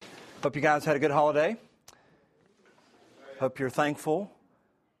Hope you guys had a good holiday. Hope you're thankful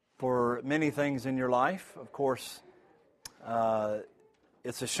for many things in your life. Of course,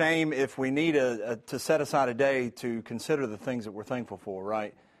 it's a shame if we need to set aside a day to consider the things that we're thankful for,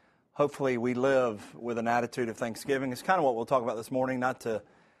 right? Hopefully we live with an attitude of thanksgiving. It's kind of what we'll talk about this morning, not to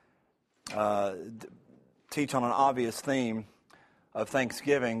teach on an obvious theme of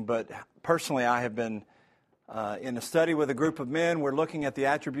Thanksgiving, but personally I have been in a study with a group of men. We're looking at the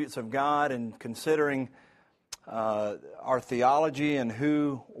attributes of God and considering our theology and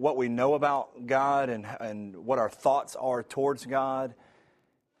what we know about God and what our thoughts are towards God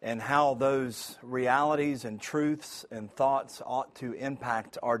and how those realities and truths and thoughts ought to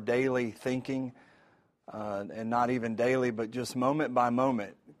impact our daily thinking, and not even daily, but just moment by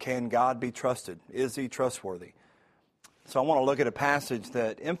moment. Can God be trusted? Is He trustworthy? So I want to look at a passage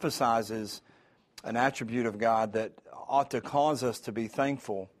that emphasizes an attribute of God that ought to cause us to be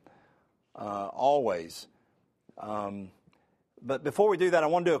thankful always. But before we do that, I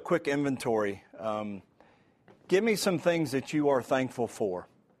want to do a quick inventory. Give me some things that you are thankful for.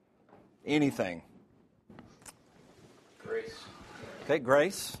 Anything. Grace. Okay,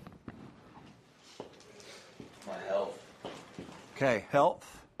 grace. My health. Okay,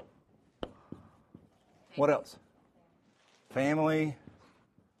 health. What else? Family.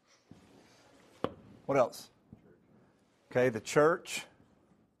 What else? Okay, the church.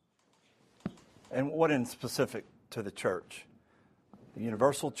 And what in specific to the church? The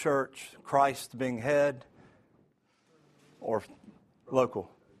universal church, Christ being head, or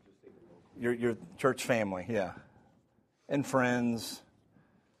local? Your church family, yeah. And friends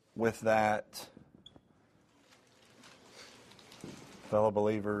with that. Fellow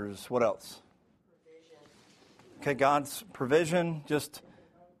believers. What else? Provision. Okay, God's provision, just...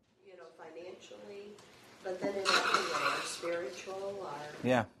 financially, but then in every way, our spiritual, our...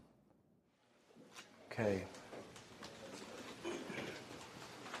 Yeah. Okay. I'd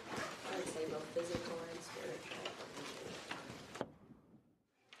say both physical and spiritual.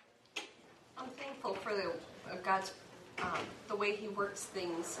 I'm thankful for God's, the way He works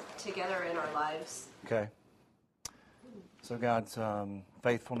things together in our lives. Okay. So God's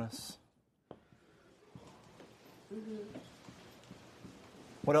faithfulness. Mm-hmm.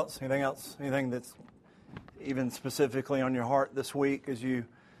 What else? Anything else? Anything that's even specifically on your heart this week as you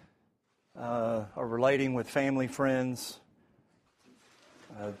are relating with family, friends,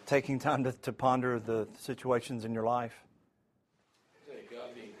 taking time to ponder the situations in your life?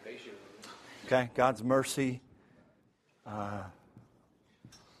 God being patient. Okay, God's mercy,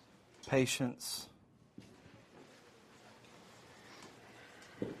 patience.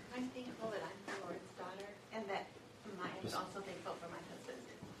 I'm thankful that I'm the Lord's daughter, and that I'm also thankful for my husband.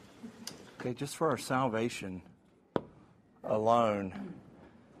 Okay, just for our salvation alone.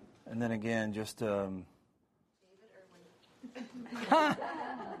 And then again, just... David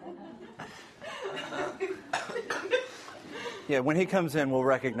yeah, when he comes in, we'll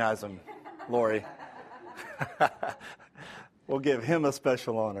recognize him, Lori. We'll give him a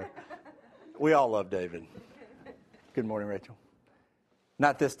special honor. We all love David. Good morning, Rachel.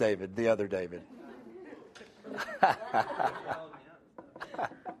 Not this David, the other David.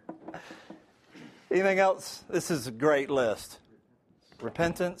 Anything else? This is a great list.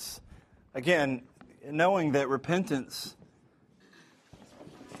 Repentance. Again, knowing that repentance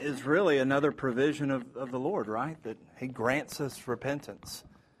is really another provision of the Lord, right? That He grants us repentance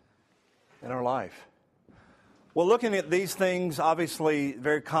in our life. Well, looking at these things, obviously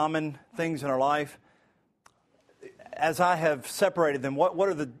very common things in our life, as I have separated them, what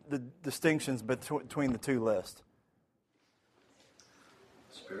are the distinctions between the two lists?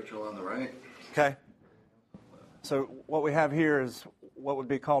 Spiritual on the right. Okay. So what we have here is what would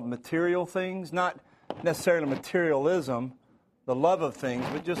be called material things, not necessarily materialism, the love of things,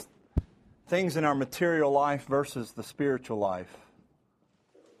 but just things in our material life versus the spiritual life.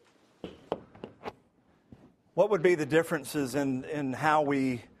 What would be the differences in how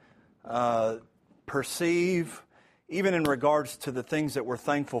we perceive, even in regards to the things that we're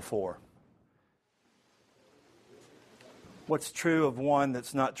thankful for? What's true of one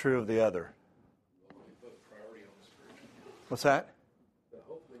that's not true of the other? What's that?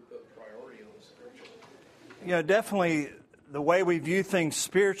 Hopefully put priority on the spiritual. You know, definitely the way we view things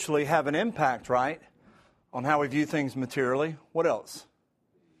spiritually have an impact, right, on how we view things materially. What else?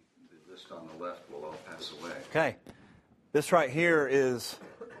 The list on the left will all pass away. Okay. This right here is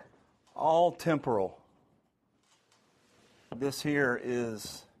all temporal. This here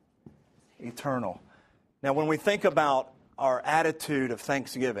is eternal. Now, when we think about our attitude of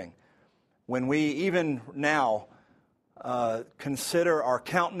thanksgiving, when we even now consider our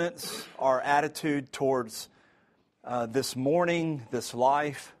countenance, our attitude towards this morning, this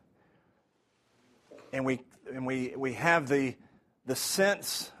life, and we have the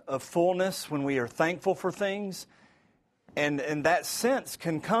sense of fullness when we are thankful for things, and that sense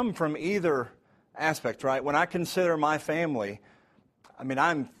can come from either aspect, right? When I consider my family, I mean,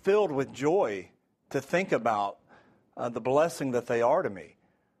 I'm filled with joy to think about the blessing that they are to me.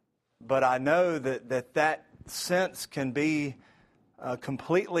 But I know that sense can be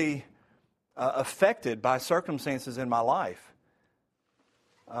completely affected by circumstances in my life.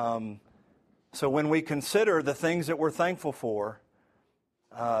 So when we consider the things that we're thankful for,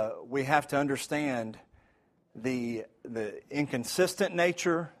 we have to understand the inconsistent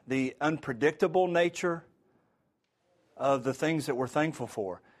nature, the unpredictable nature of the things that we're thankful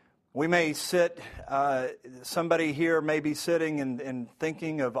for. We may sit, somebody here may be sitting and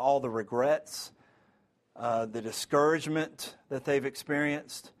thinking of all the regrets, the discouragement that they've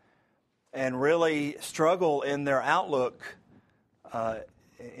experienced, and really struggle in their outlook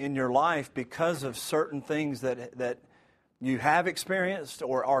in your life because of certain things that you have experienced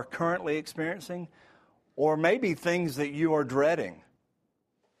or are currently experiencing, or maybe things that you are dreading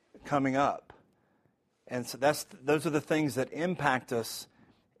coming up. And so those are the things that impact us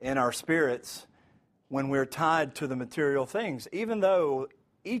in our spirits when we're tied to the material things, even though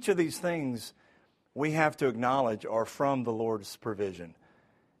each of these things we have to acknowledge are from the Lord's provision.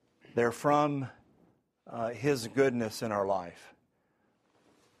 They're from His goodness in our life.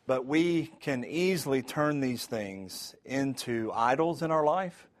 But we can easily turn these things into idols in our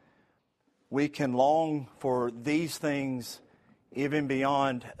life. We can long for these things even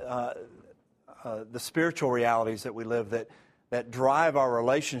beyond the spiritual realities that we live that drive our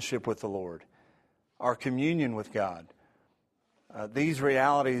relationship with the Lord, our communion with God. These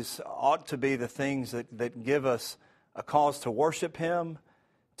realities ought to be the things that give us a cause to worship Him,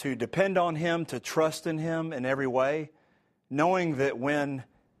 to depend on Him, to trust in Him in every way, knowing that when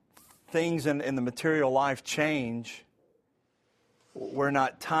things in the material life change, we're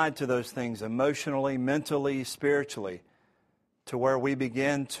not tied to those things emotionally, mentally, spiritually, to where we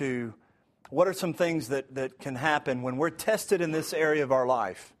begin to... What are some things that can happen when we're tested in this area of our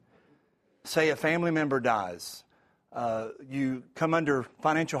life? Say a family member dies. You come under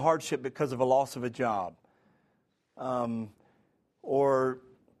financial hardship because of a loss of a job. Or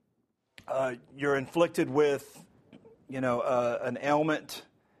you're inflicted with, an ailment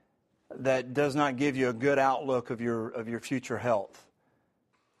that does not give you a good outlook of your future health,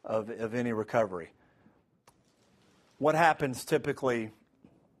 of any recovery. What happens typically,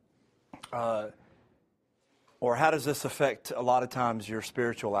 or how does this affect a lot of times your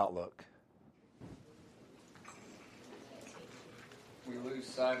spiritual outlook? We lose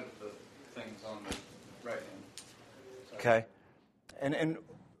sight of the things on the right hand. Okay, and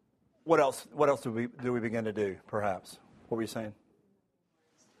what else? What else do we begin to do? Perhaps what were you saying?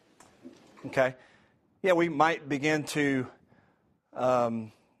 Okay, yeah, we might begin to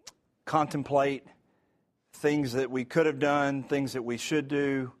contemplate things that we could have done, things that we should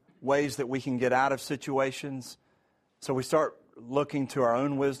do, ways that we can get out of situations. So we start looking to our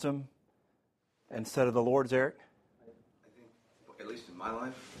own wisdom instead of the Lord's, Eric? I think, at least in my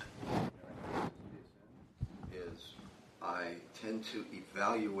life, is I tend to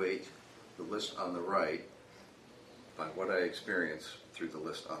evaluate the list on the right by what I experience through the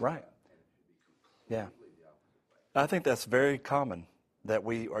list on the Right. left. Yeah. I think that's very common, that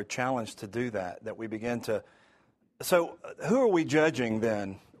we are challenged to do that we begin to... So who are we judging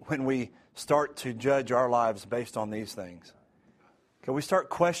then when we start to judge our lives based on these things? Can we start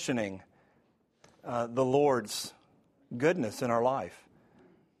questioning the Lord's goodness in our life?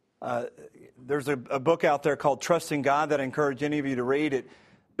 There's a book out there called Trusting God that I encourage any of you to read. It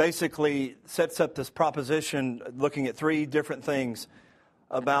basically sets up this proposition looking at three different things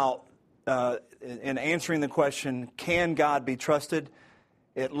about in answering the question, can God be trusted?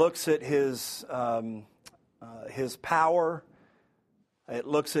 It looks at His power. It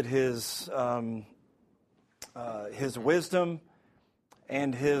looks at His wisdom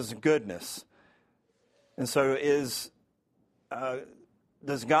and His goodness. And so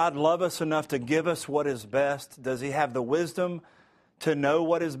does God love us enough to give us what is best? Does He have the wisdom to know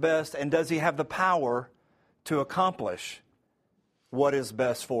what is best? And does He have the power to accomplish what is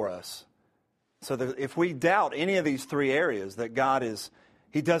best for us? So that if we doubt any of these three areas, that God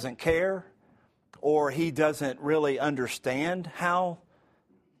He doesn't care, or He doesn't really understand how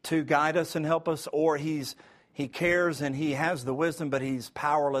to guide us and help us, or He cares and He has the wisdom, but He's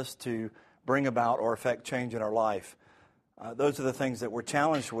powerless to bring about or affect change in our life. Those are the things that we're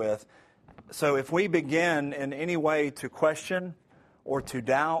challenged with. So if we begin in any way to question or to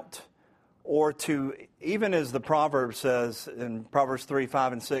doubt or to, even as the proverb says in Proverbs 3,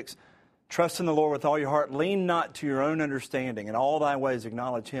 5, and 6, trust in the Lord with all your heart, lean not to your own understanding, in all thy ways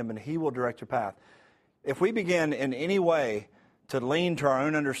acknowledge him, and he will direct your path. If we begin in any way to lean to our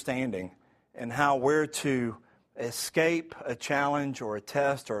own understanding and how we're to escape a challenge or a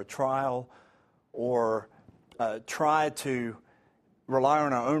test or a trial or try to rely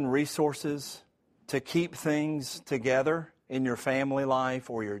on our own resources to keep things together in your family life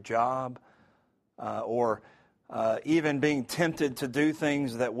or your job, or even being tempted to do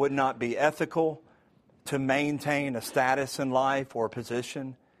things that would not be ethical to maintain a status in life or a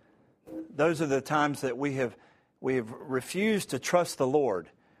position. Those are the times that we have refused to trust the Lord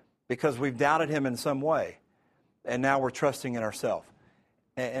because we've doubted him in some way, and now we're trusting in ourselves.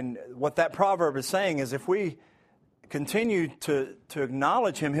 And what that proverb is saying is if we continue to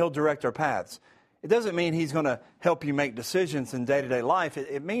acknowledge him, he'll direct our paths. It doesn't mean he's going to help you make decisions in day-to-day life.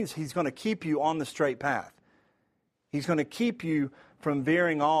 It means he's going to keep you on the straight path. He's going to keep you from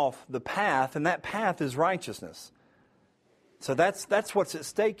veering off the path, and that path is righteousness. So that's what's at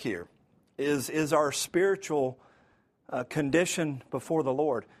stake here, is our spiritual condition before the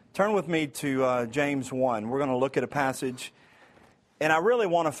Lord. Turn with me to James 1. We're going to look at a passage. And I really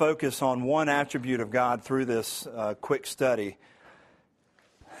want to focus on one attribute of God through this quick study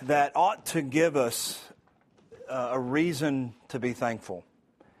that ought to give us a reason to be thankful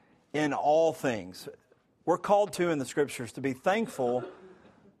in all things. We're called to in the Scriptures to be thankful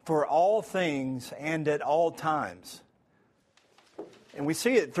for all things and at all times. And we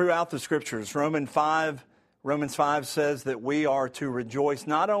see it throughout the Scriptures. Romans 5 says that we are to rejoice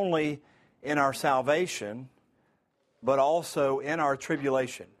not only in our salvation, but also in our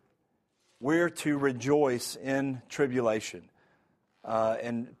tribulation. We're to rejoice in tribulation.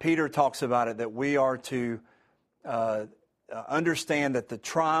 And Peter talks about it, that we are to understand that the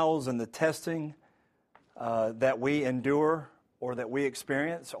trials and the testing that we endure or that we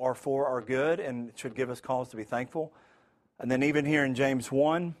experience are for our good and should give us cause to be thankful. And then even here in James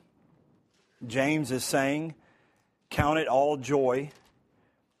 1, James is saying, count it all joy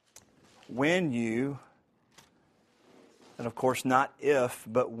when you, and of course not if,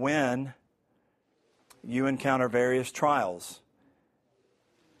 but when you encounter various trials,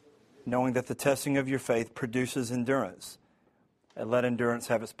 knowing that the testing of your faith produces endurance, and let endurance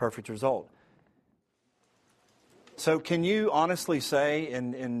have its perfect result. So can you honestly say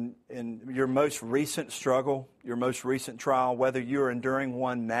in your most recent struggle, your most recent trial, whether you're enduring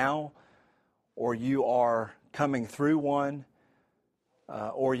one now or you are coming through one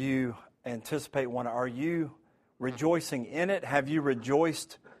or you anticipate one, are you rejoicing in it? Have you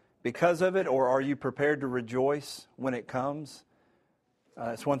rejoiced because of it, or are you prepared to rejoice when it comes?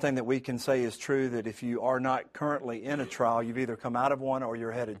 It's one thing that we can say is true, that if you are not currently in a trial, you've either come out of one or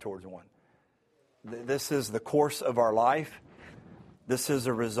you're headed towards one. This is the course of our life. This is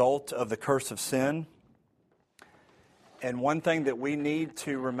a result of the curse of sin. And one thing that we need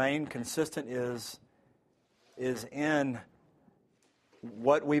to remain consistent is in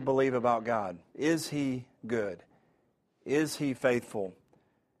what we believe about God. Is he good? Is he faithful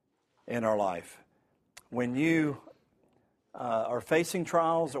in our life? When you are facing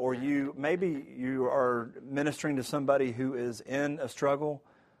trials, or maybe you are ministering to somebody who is in a struggle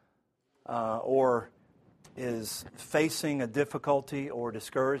or is facing a difficulty or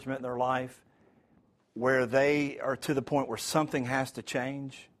discouragement in their life, where they are to the point where something has to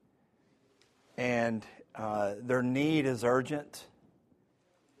change and their need is urgent.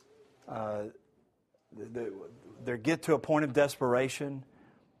 They get to a point of desperation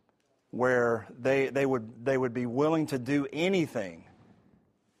where they would be willing to do anything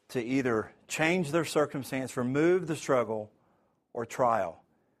to either change their circumstance, remove the struggle, or trial.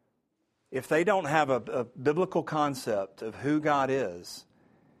 If they don't have a biblical concept of who God is,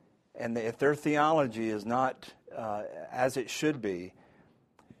 and if their theology is not as it should be,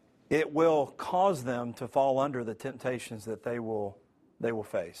 it will cause them to fall under the temptations that they will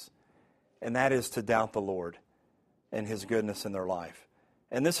face. And that is to doubt the Lord and his goodness in their life.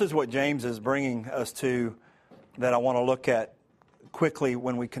 And this is what James is bringing us to, that I want to look at quickly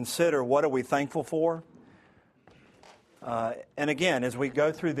when we consider what are we thankful for. And again, as we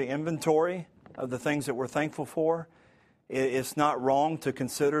go through the inventory of the things that we're thankful for, it's not wrong to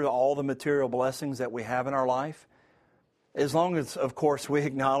consider all the material blessings that we have in our life, as long as, of course, we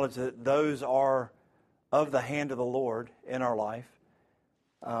acknowledge that those are of the hand of the Lord in our life.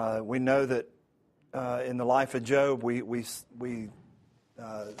 We know that in the life of Job, we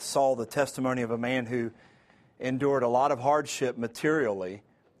saw the testimony of a man who endured a lot of hardship materially.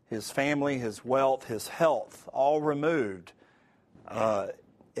 his family, his wealth, his health, all removed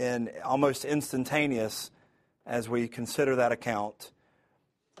in almost instantaneous as we consider that account,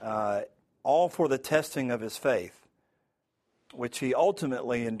 all for the testing of his faith, which he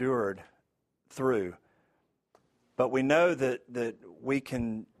ultimately endured through. But we know that we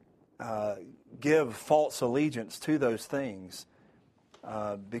can give false allegiance to those things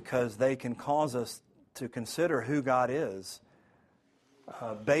because they can cause us to consider who God is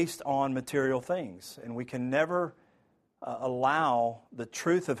based on material things. And we can never allow the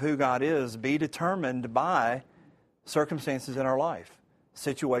truth of who God is be determined by circumstances in our life,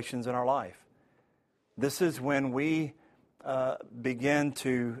 situations in our life. This is when we begin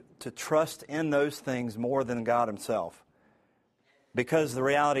to trust in those things more than God himself. Because the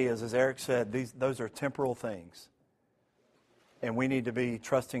reality is, as Eric said, those are temporal things. And we need to be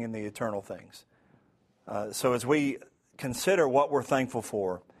trusting in the eternal things. So as we consider what we're thankful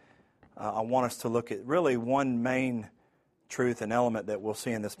for, I want us to look at really one main truth and element that we'll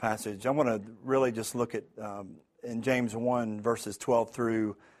see in this passage. I want to really just look at in James 1, verses 12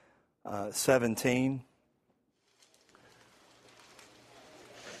 through 17.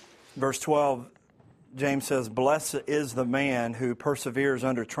 Verse 12, James says, "Blessed is the man who perseveres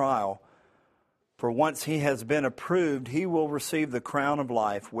under trial, for once he has been approved, he will receive the crown of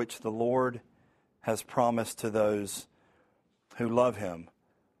life which the Lord has promised to those who love him.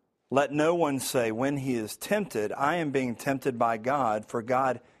 Let no one say when he is tempted, I am being tempted by God, for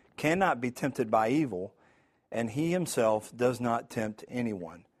God cannot be tempted by evil, and he himself does not tempt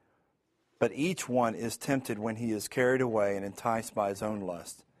anyone. But each one is tempted when he is carried away and enticed by his own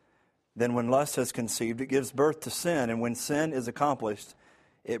lust. Then when lust has conceived, it gives birth to sin, and when sin is accomplished,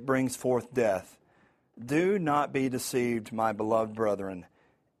 it brings forth death. Do not be deceived, my beloved brethren.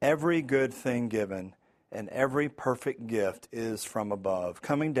 Every good thing given and every perfect gift is from above,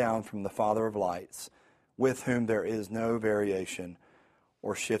 coming down from the Father of lights, with whom there is no variation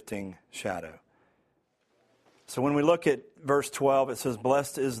or shifting shadow." So when we look at verse 12, it says,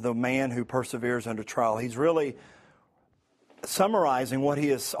 "Blessed is the man who perseveres under trial." He's really summarizing what he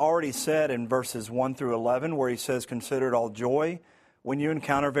has already said in verses 1 through 11, where he says, "Consider it all joy when you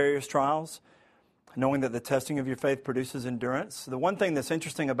encounter various trials, knowing that the testing of your faith produces endurance." The one thing that's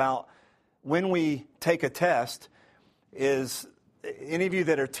interesting about when we take a test is, any of you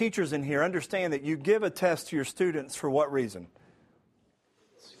that are teachers in here understand that you give a test to your students for what reason?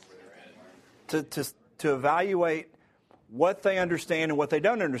 To evaluate what they understand and what they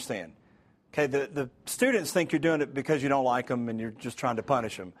don't understand. Okay, the students think you're doing it because you don't like them and you're just trying to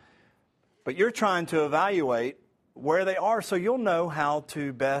punish them. But you're trying to evaluate where they are so you'll know how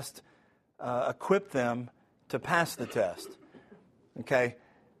to best equip them to pass the test. Okay?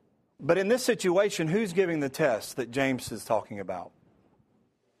 But in this situation, who's giving the test that James is talking about?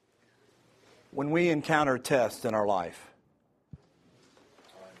 When we encounter tests in our life,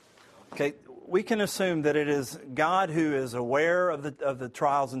 okay, we can assume that it is God who is aware of the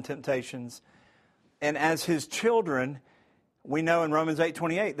trials and temptations, and as his children, we know in Romans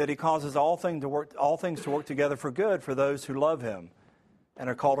 8:28 that he causes all things to work together for good for those who love him and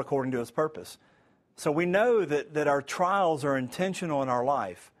are called according to his purpose. So we know that our trials are intentional in our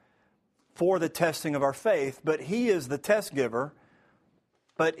life for the testing of our faith, but he is the test giver.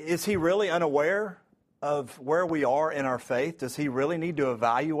 But is he really unaware of where we are in our faith? Does he really need to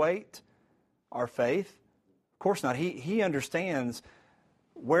evaluate our faith? Of course not. He understands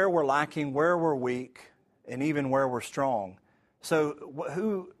where we're lacking, where we're weak, and even where we're strong. So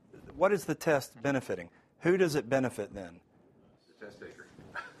what is the test benefiting? Who does it benefit then? The test taker.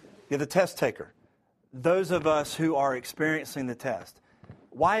 Yeah, the test taker. Those of us who are experiencing the test.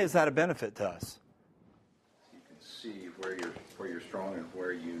 Why is that a benefit to us? You can see where you're strong and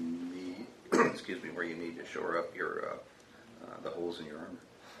where you need, where you need to shore up your the holes in your armor.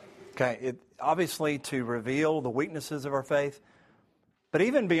 Okay, obviously to reveal the weaknesses of our faith, but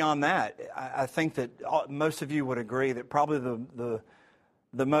even beyond that, I think that most of you would agree that probably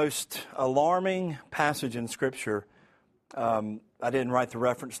the most alarming passage in Scripture, I didn't write the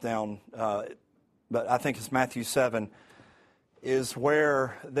reference down, but I think it's Matthew 7, is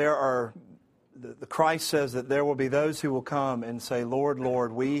where there are, the Christ says that there will be those who will come and say, "Lord,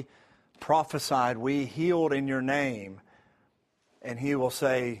 Lord, we prophesied, we healed in your name." And he will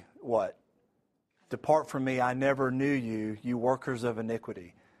say, what? "Depart from me, I never knew you, you workers of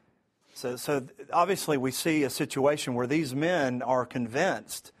iniquity." So obviously we see a situation where these men are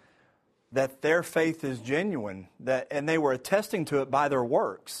convinced that their faith is genuine, and they were attesting to it by their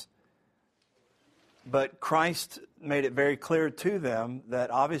works. But Christ made it very clear to them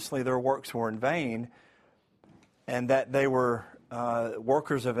that obviously their works were in vain and that they were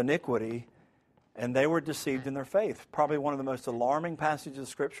workers of iniquity, and they were deceived in their faith. Probably one of the most alarming passages of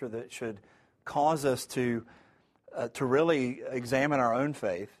Scripture that should cause us to really examine our own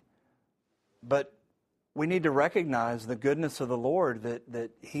faith. But we need to recognize the goodness of the Lord,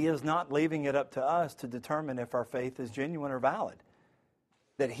 that He is not leaving it up to us to determine if our faith is genuine or valid.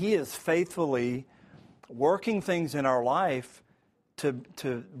 That He is faithfully working things in our life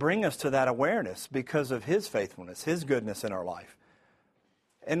to bring us to that awareness because of His faithfulness, His goodness in our life.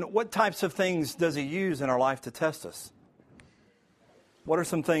 And what types of things does He use in our life to test us? What are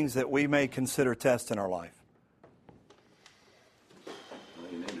some things that we may consider tests in our life?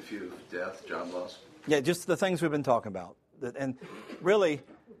 Well, you named a few: death, job loss. Yeah, just the things we've been talking about. And really,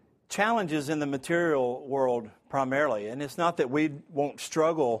 challenges in the material world primarily. And it's not that we won't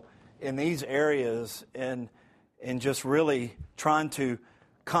struggle in these areas in just really trying to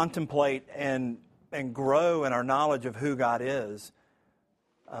contemplate and grow in our knowledge of who God is,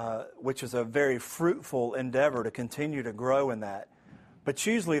 which is a very fruitful endeavor to continue to grow in that. But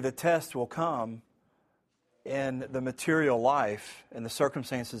usually the test will come in the material life and the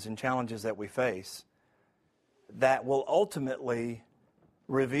circumstances and challenges that we face that will ultimately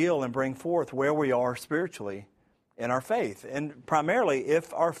reveal and bring forth where we are spiritually in our faith. And primarily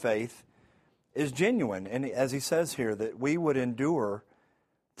if our faith is genuine. And as he says here, that we would endure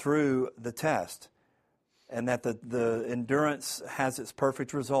through the test, and that the endurance has its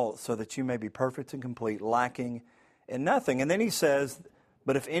perfect result, so that you may be perfect and complete, lacking in nothing. And then he says,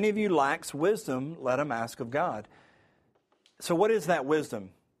 but if any of you lacks wisdom, let him ask of God. So what is that wisdom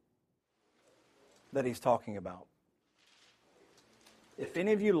that he's talking about? If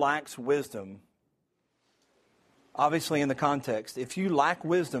any of you lacks wisdom, obviously in the context, if you lack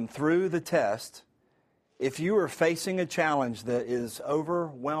wisdom through the test, if you are facing a challenge that is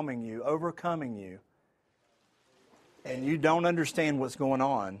overwhelming you, overcoming you, and you don't understand what's going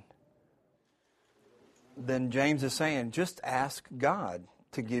on, then James is saying, just ask God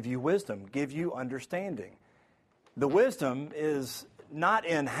to give you wisdom, give you understanding. The wisdom is not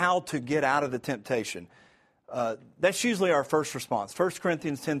in how to get out of the temptation. That's usually our first response. 1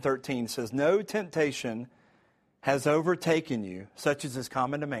 Corinthians 10:13 says, no temptation has overtaken you, such as is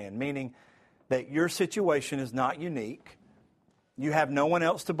common to man, meaning that your situation is not unique. You have no one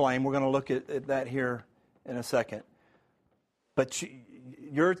else to blame. We're going to look at that here in a second. But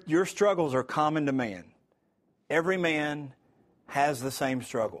your struggles are common to man. Every man has the same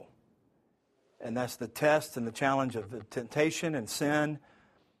struggle. And that's the test and the challenge of the temptation and sin,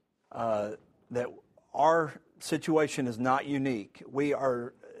 that our situation is not unique. We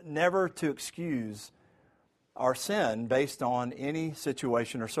are never to excuse our sin based on any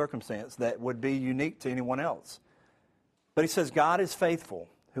situation or circumstance that would be unique to anyone else. But he says God is faithful,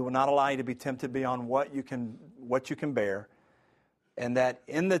 who will not allow you to be tempted beyond what you can bear, and that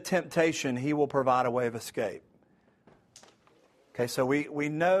in the temptation he will provide a way of escape. Okay, so we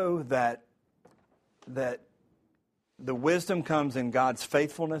know that the wisdom comes in God's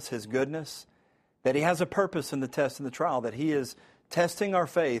faithfulness, His goodness, that He has a purpose in the test and the trial, that He is testing our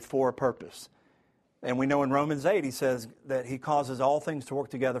faith for a purpose. And we know in Romans 8, he says that He causes all things to work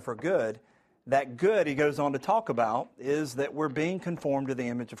together for good. That good, he goes on to talk about, is that we're being conformed to the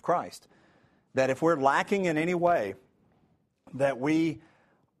image of Christ. That if we're lacking in any way, that we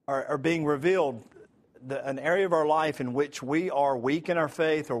are being revealed an area of our life in which we are weak in our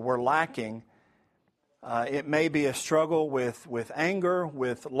faith or we're lacking. It may be a struggle with anger,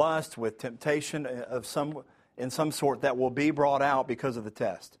 with lust, with temptation in some sort that will be brought out because of the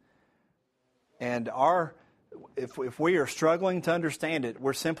test. And if we are struggling to understand it,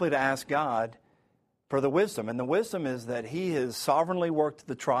 we're simply to ask God for the wisdom. And the wisdom is that He has sovereignly worked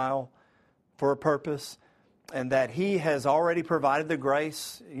the trial for a purpose, and that He has already provided the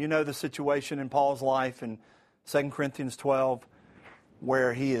grace. You know the situation in Paul's life in 2 Corinthians 12,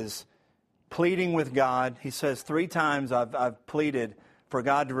 where he is pleading with God. He says, 3 times I've pleaded for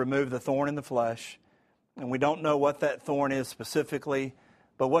God to remove the thorn in the flesh. And we don't know what that thorn is specifically,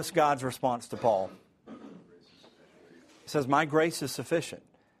 but what's God's response to Paul? He says, my grace is sufficient.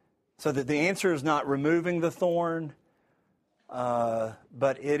 So that the answer is not removing the thorn,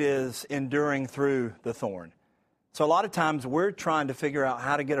 but it is enduring through the thorn. So a lot of times we're trying to figure out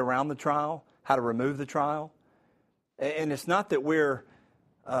how to get around the trial, how to remove the trial. And it's not that we're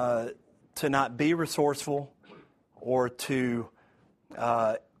to not be resourceful or to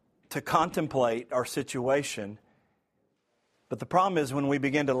contemplate our situation. But the problem is when we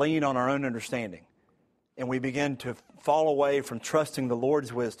begin to lean on our own understanding and we begin to fall away from trusting the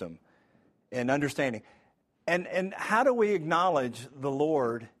Lord's wisdom and understanding. And how do we acknowledge the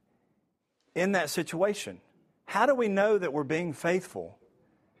Lord in that situation? How do we know that we're being faithful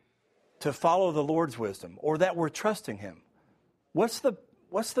to follow the Lord's wisdom, or that we're trusting Him? What's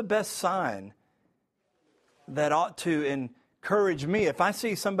the best sign that ought to encourage me? If I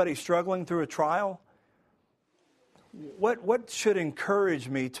see somebody struggling through a trial, what should encourage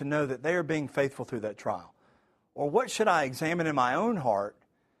me to know that they are being faithful through that trial? Or what should I examine in my own heart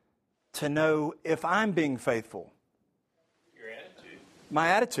to know if I'm being faithful? Your attitude. My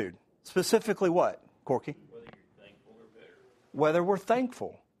attitude. Specifically what, Corky? Whether you're thankful or bitter. Whether we're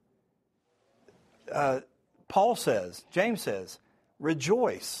thankful. Paul says, James says,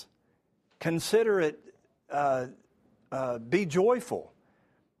 rejoice. Consider it, be joyful.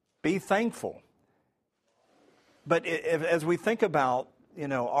 Be thankful. But as we think about,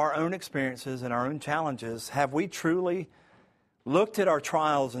 our own experiences and our own challenges, have we truly looked at our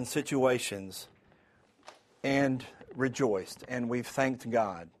trials and situations and rejoiced, and we've thanked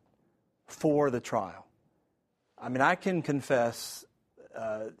God for the trial? I mean, I can confess,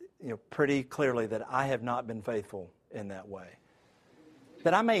 pretty clearly that I have not been faithful in that way.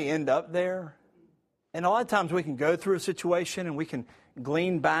 That I may end up there, and a lot of times we can go through a situation and we can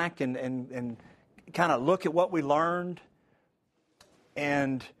glean back and kind of look at what we learned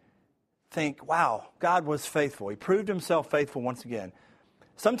and think, wow, God was faithful. He proved Himself faithful once again.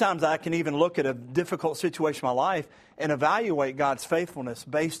 Sometimes I can even look at a difficult situation in my life and evaluate God's faithfulness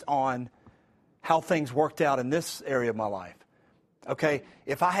based on how things worked out in this area of my life. Okay,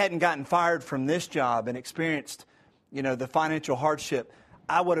 if I hadn't gotten fired from this job and experienced, the financial hardship,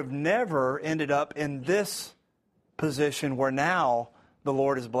 I would have never ended up in this position where now the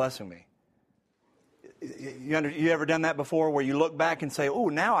Lord is blessing me. You ever done that before, where you look back and say, oh,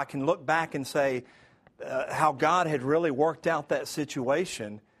 now I can look back and say how God had really worked out that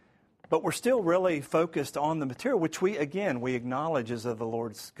situation, but we're still really focused on the material, which we acknowledge is of the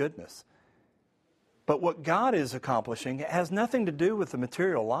Lord's goodness. But what God is accomplishing has nothing to do with the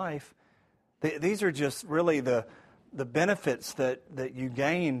material life. These are just really the benefits that you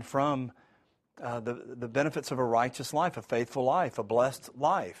gain from the benefits of a righteous life, a faithful life, a blessed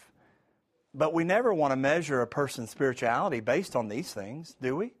life. But we never want to measure a person's spirituality based on these things,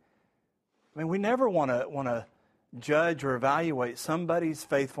 do we? I mean, we never want to judge or evaluate somebody's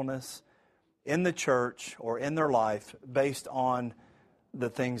faithfulness in the church or in their life based on the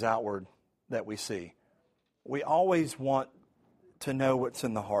things outward that we see. We always want to know what's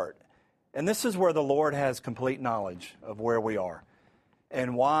in the heart. And this is where the Lord has complete knowledge of where we are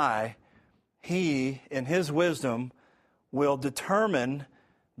and why He, in His wisdom, will determine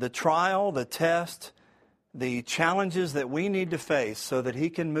the trial, the test, the challenges that we need to face so that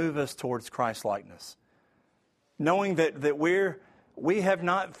He can move us towards Christ-likeness. Knowing that we have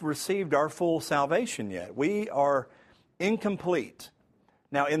not received our full salvation yet. We are incomplete.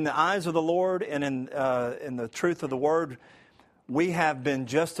 Now, in the eyes of the Lord and in the truth of the Word, we have been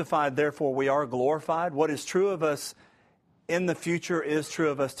justified, therefore we are glorified. What is true of us in the future is true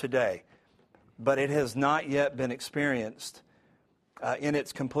of us today. But it has not yet been experienced in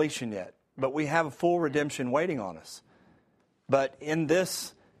its completion yet. But we have a full redemption waiting on us. But in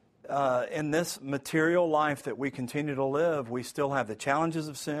this material life that we continue to live, we still have the challenges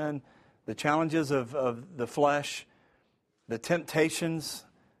of sin, the challenges of the flesh, the temptations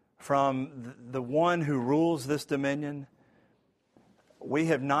from the one who rules this dominion. We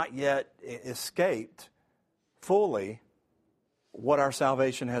have not yet escaped fully what our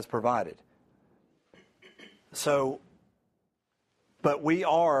salvation has provided. But we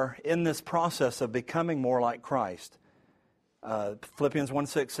are in this process of becoming more like Christ. Philippians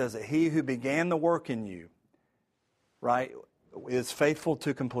 1:6 says that He who began the work in you, right, is faithful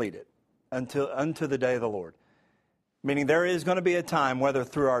to complete it unto the day of the Lord. Meaning there is going to be a time, whether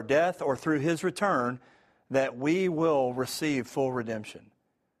through our death or through His return, that we will receive full redemption.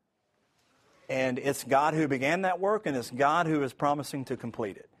 And it's God who began that work, and it's God who is promising to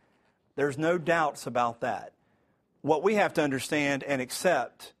complete it. There's no doubts about that. What we have to understand and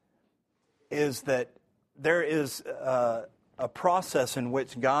accept is that there is a process in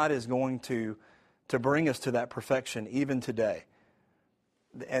which God is going to bring us to that perfection even today.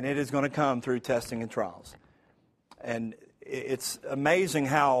 And it is going to come through testing and trials. And it's amazing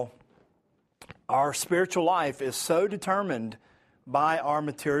how our spiritual life is so determined by our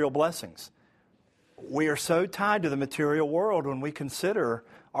material blessings. We are so tied to the material world when we consider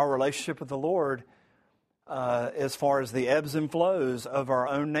our relationship with the Lord as far as the ebbs and flows of our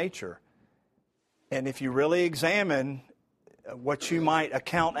own nature. And if you really examine what you might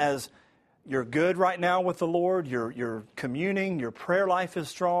account as you're good right now with the Lord, you're communing, your prayer life is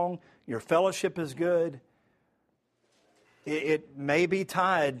strong, your fellowship is good, it may be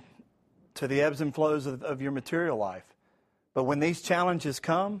tied to the ebbs and flows of your material life. But when these challenges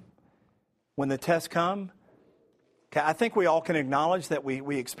come, when the tests come, okay, I think we all can acknowledge that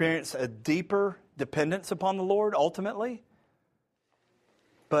we experience a deeper dependence upon the Lord ultimately.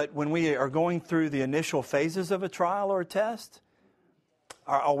 But when we are going through the initial phases of a trial or a test,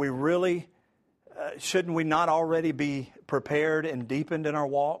 are we really, shouldn't we not already be prepared and deepened in our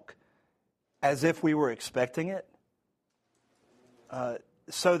walk as if we were expecting it?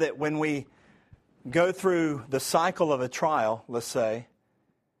 So that when we go through the cycle of a trial, let's say,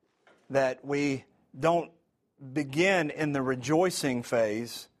 that we don't begin in the rejoicing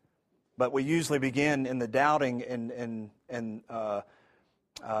phase, but we usually begin in the doubting and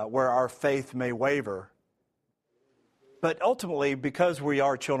where our faith may waver. But ultimately, because we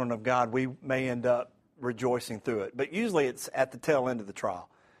are children of God, we may end up rejoicing through it. But usually it's at the tail end of the trial.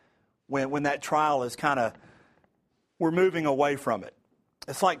 When that trial is kind of, we're moving away from it.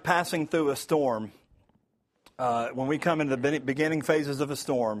 It's like passing through a storm. When we come into the beginning phases of a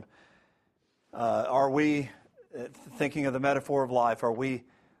storm, are we, thinking of the metaphor of life, are we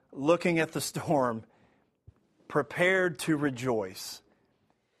looking at the storm prepared to rejoice?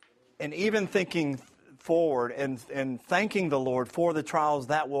 And even thinking forward and thanking the Lord for the trials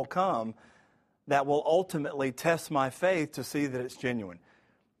that will come, that will ultimately test my faith to see that it's genuine.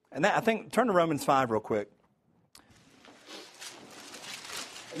 And that, I think, turn to Romans 5 real quick.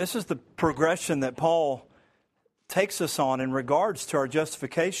 This is the progression that Paul takes us on in regards to our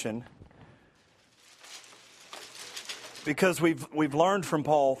justification, because we've learned from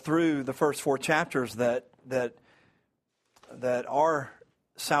Paul through the first 4 chapters that our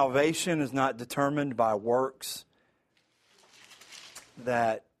salvation is not determined by works,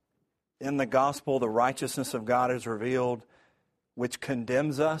 that in the gospel the righteousness of God is revealed, which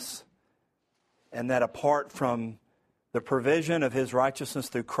condemns us, and that apart from the provision of His righteousness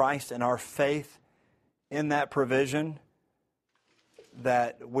through Christ and our faith in that provision,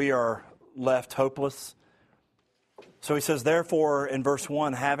 that we are left hopeless. So he says, therefore, in verse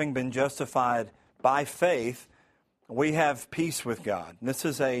 1, having been justified by faith, we have peace with God. And this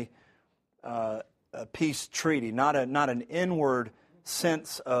is a peace treaty, not an inward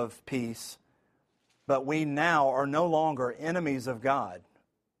sense of peace, but we now are no longer enemies of God.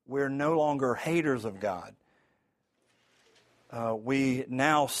 We're no longer haters of God. We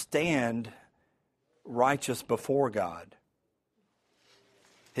now stand righteous before God.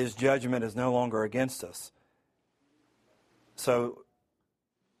 His judgment is no longer against us. So,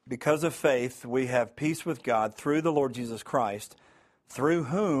 because of faith, we have peace with God through the Lord Jesus Christ, through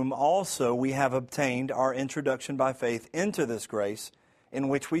whom also we have obtained our introduction by faith into this grace in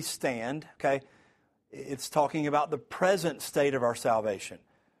which we stand. Okay, it's talking about the present state of our salvation.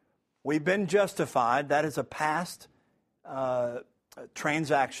 We've been justified. That is a past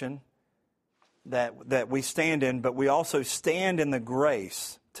transaction that we stand in, but we also stand in the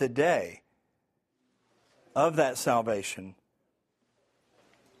grace today of that salvation.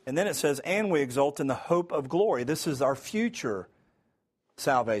 And then it says, and we exult in the hope of glory. This is our future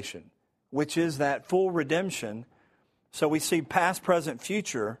salvation, which is that full redemption. So we see past, present,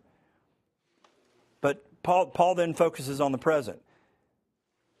 future, but Paul then focuses on the present.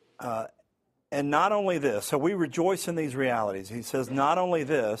 And not only this, so we rejoice in these realities. He says, not only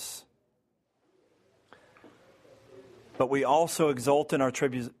this, but we also exult in our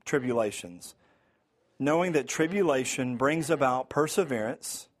tribulations, knowing that tribulation brings about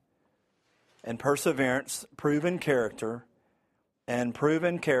perseverance, and perseverance, proven character, and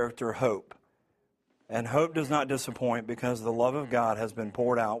proven character, hope. And hope does not disappoint, because the love of God has been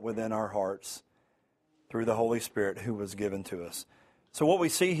poured out within our hearts through the Holy Spirit who was given to us. So what we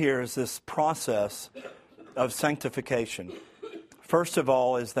see here is this process of sanctification. First of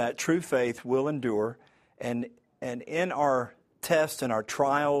all is that true faith will endure, and in our tests and our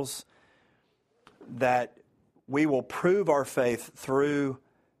trials, that we will prove our faith through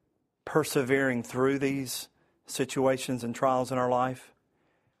persevering through these situations and trials in our life.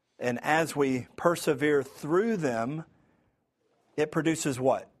 And as we persevere through them, it produces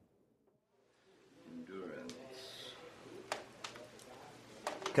what? Endurance.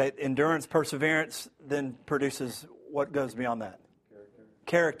 Okay, endurance, perseverance, then produces what goes beyond that?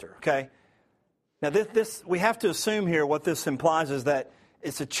 Character. Okay. Now this we have to assume here what this implies is that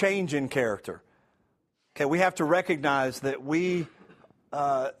it's a change in character. Okay, we have to recognize that we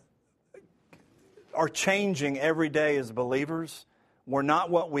are changing every day as believers. We're not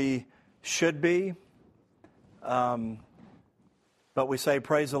what we should be, but we say,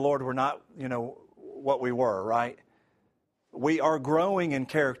 praise the Lord, we're not, what we were, right? We are growing in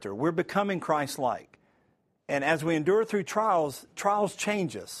character. We're becoming Christ-like. And as we endure through trials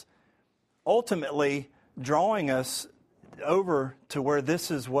change us. ultimately drawing us over to where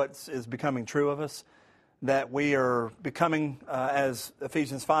this is what is becoming true of us, that we are becoming, as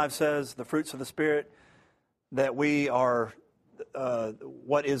Ephesians 5 says, the fruits of the Spirit, that we are,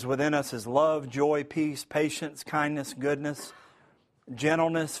 what is within us is love, joy, peace, patience, kindness, goodness,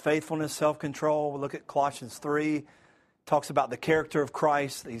 gentleness, faithfulness, self-control. We look at Colossians 3, talks about the character of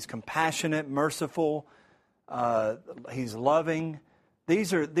Christ. He's compassionate, merciful, he's loving.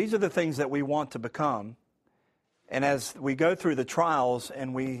 These are the things that we want to become. And as we go through the trials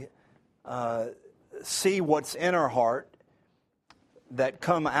and we see what's in our heart that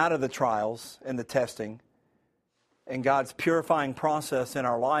come out of the trials and the testing, and God's purifying process in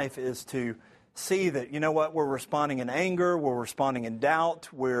our life is to see that, you know what, we're responding in anger, we're responding in doubt,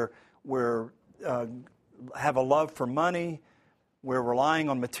 we're have a love for money, we're relying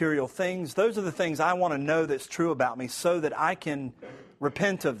on material things. Those are the things I want to know that's true about me so that I can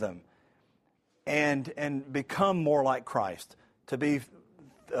repent of them and become more like Christ, to be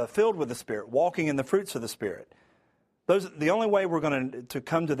filled with the Spirit, walking in the fruits of the Spirit. The only way we're going to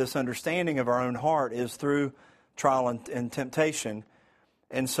come to this understanding of our own heart is through trial and temptation.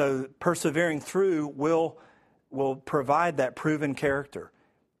 And so persevering through will provide that proven character.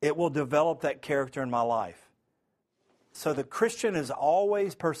 It will develop that character in my life. So the Christian is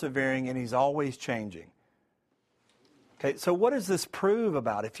always persevering and he's always changing. Okay, so what does this prove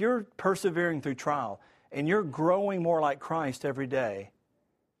about? If you're persevering through trial and you're growing more like Christ every day,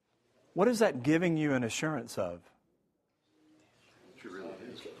 what is that giving you an assurance of? It really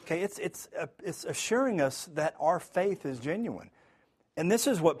is. Okay, it's assuring us that our faith is genuine. And this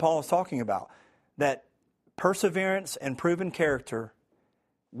is what Paul is talking about, that perseverance and proven character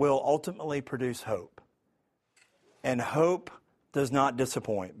will ultimately produce hope. And hope does not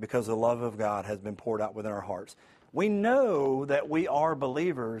disappoint because the love of God has been poured out within our hearts. We know that we are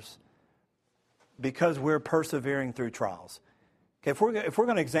believers because we're persevering through trials. Okay, if we're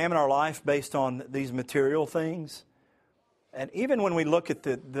going to examine our life based on these material things, and even when we look at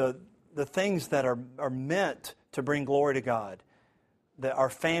the things that are meant to bring glory to God, that our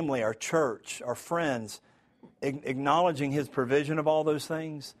family, our church, our friends, acknowledging His provision of all those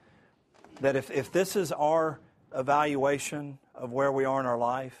things, that if this is our evaluation of where we are in our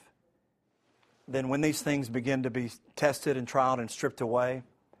life, then when these things begin to be tested and trialed and stripped away,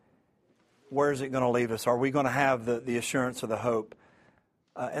 where is it going to leave us? Are we going to have the assurance of the hope?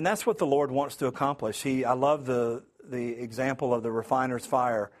 And that's what the Lord wants to accomplish. I love the example of the refiner's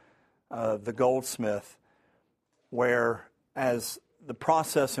fire, the goldsmith, where as the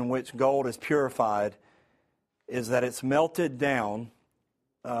process in which gold is purified is that it's melted down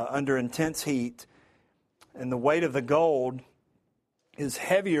under intense heat, and the weight of the gold is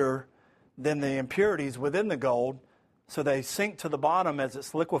heavier than the impurities within the gold, so they sink to the bottom as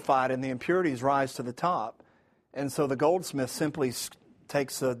it's liquefied and the impurities rise to the top. And so the goldsmith simply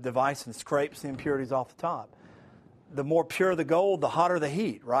takes a device and scrapes the impurities off the top. The more pure the gold, the hotter the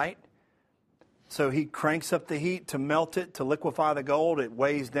heat, right? So he cranks up the heat to melt it, to liquefy the gold. It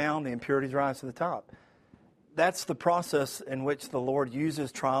weighs down, the impurities rise to the top. That's the process in which the Lord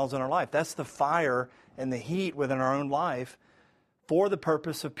uses trials in our life. That's the fire and the heat within our own life for the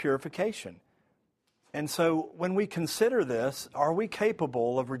purpose of purification. And so when we consider this, are we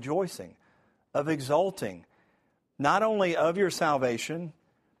capable of rejoicing, of exulting, not only of your salvation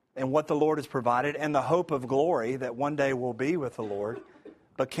and what the Lord has provided and the hope of glory that one day we'll be with the Lord,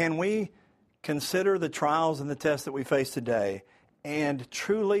 but can we consider the trials and the tests that we face today and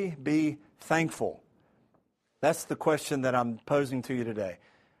truly be thankful? That's the question that I'm posing to you today.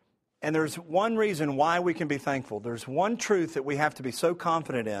 And there's one reason why we can be thankful. There's one truth that we have to be so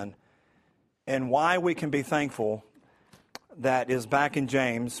confident in, and why we can be thankful, that is back in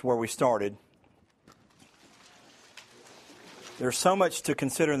James where we started. There's so much to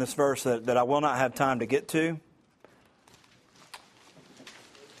consider in this verse that I will not have time to get to.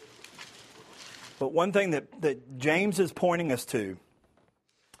 But one thing that James is pointing us to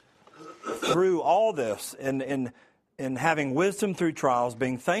through all this, in having wisdom through trials,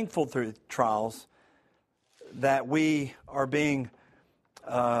 being thankful through trials, that we are being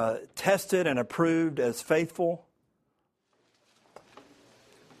tested and approved as faithful,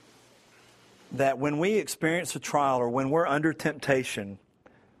 that when we experience a trial or when we're under temptation,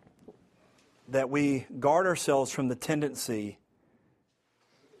 that we guard ourselves from the tendency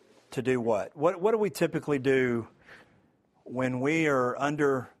to do what? What do we typically do when we are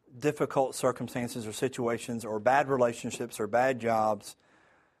under difficult circumstances or situations or bad relationships or bad jobs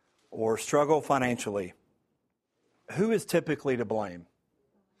or struggle financially? Who is typically to blame?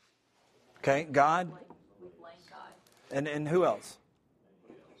 Okay, God? We blame God. And who else?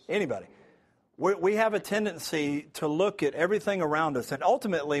 Anybody. we have a tendency to look at everything around us. And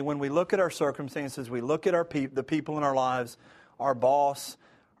ultimately, when we look at our circumstances, we look at the people in our lives, our boss,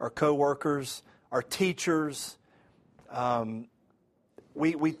 our coworkers, our teachers,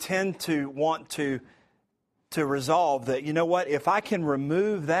 we tend to want to resolve that, you know what, if I can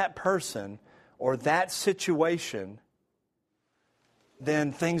remove that person or that situation,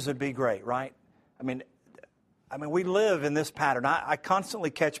 then things would be great, right? I mean, we live in this pattern. I constantly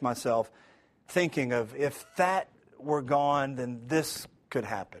catch myself thinking of, if that were gone, then this could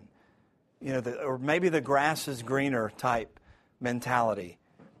happen. You know, or maybe the grass is greener type mentality,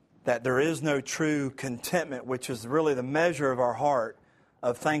 that there is no true contentment, which is really the measure of our heart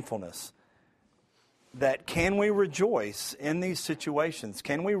of thankfulness. That can we rejoice in these situations?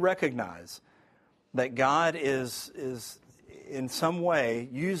 Can we recognize that God is in some way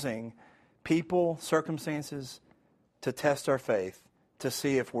using people, circumstances to test our faith, to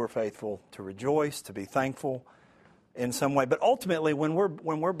see if we're faithful, to rejoice, to be thankful in some way? But ultimately, when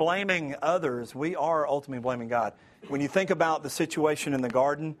we're blaming others, we are ultimately blaming God. When you think about the situation in the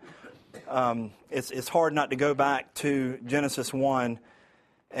garden, it's hard not to go back to Genesis 1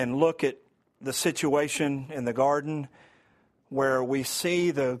 and look at the situation in the garden where we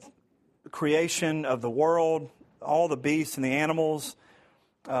see the creation of the world, all the beasts and the animals,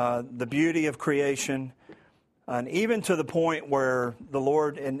 the beauty of creation, and even to the point where the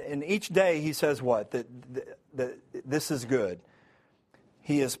Lord, and each day He says what? That this is good.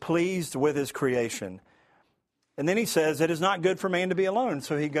 He is pleased with His creation. And then He says it is not good for man to be alone.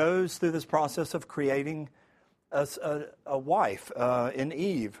 So He goes through this process of creating a wife in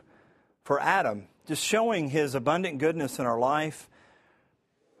Eve for Adam, just showing His abundant goodness in our life.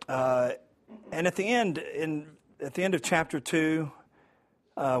 And at the end of chapter 2,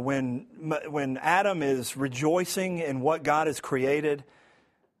 when Adam is rejoicing in what God has created,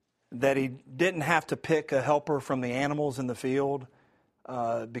 that he didn't have to pick a helper from the animals in the field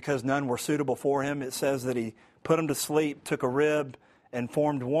because none were suitable for him. It says that he put him to sleep, took a rib, and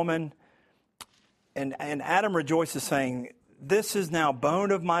formed woman. And Adam rejoices, saying, "This is now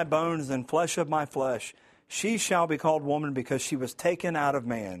bone of my bones and flesh of my flesh. She shall be called woman because she was taken out of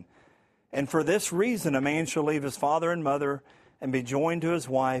man. And for this reason a man shall leave his father and mother and be joined to his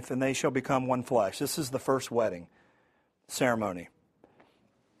wife, and they shall become one flesh." This is the first wedding ceremony.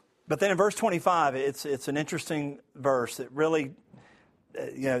 But then in verse 25, it's an interesting verse. It really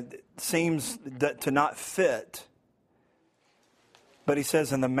seems to not fit. But he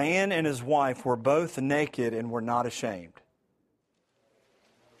says, "And the man and his wife were both naked and were not ashamed."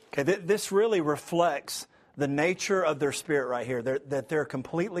 Okay, this really reflects the nature of their spirit right here, that they're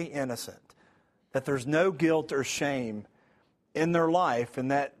completely innocent, that there's no guilt or shame in their life,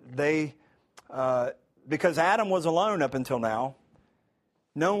 and that they, because Adam was alone up until now,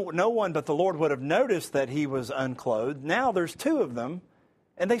 no one but the Lord would have noticed that he was unclothed. Now there's two of them,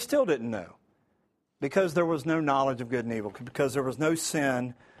 and they still didn't know, because there was no knowledge of good and evil, because there was no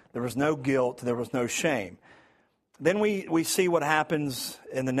sin, there was no guilt, there was no shame. Then we see what happens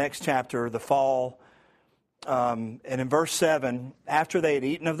in the next chapter, the fall. And in verse 7, after they had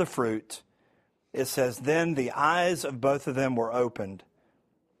eaten of the fruit, it says, "Then the eyes of both of them were opened,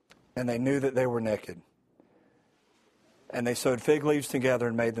 and they knew that they were naked. And they sewed fig leaves together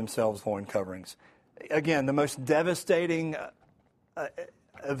and made themselves loin coverings." Again, the most devastating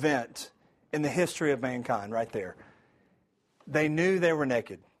event in the history of mankind right there. They knew they were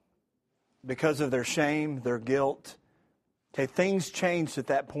naked because of their shame, their guilt. Okay, things changed at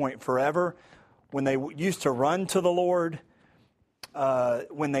that point forever. When they used to run to the Lord,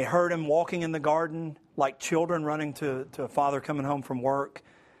 when they heard Him walking in the garden like children running to a father coming home from work,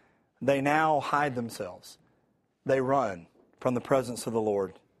 they now hide themselves. They run from the presence of the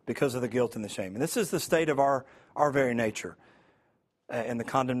Lord because of the guilt and the shame. And this is the state of our very nature and the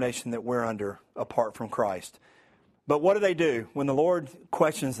condemnation that we're under apart from Christ. But what do? When the Lord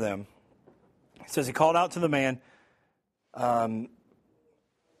questions them, He says He called out to the man,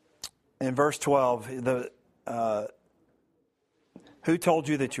 in verse 12, "Who told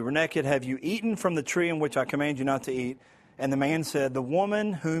you that you were naked? Have you eaten from the tree in which I command you not to eat?" And the man said, "The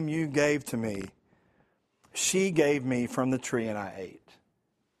woman whom you gave to me, she gave me from the tree and I ate."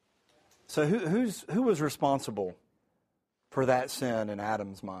 So who was responsible for that sin in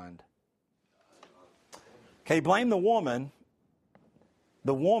Adam's mind? Okay, blame the woman.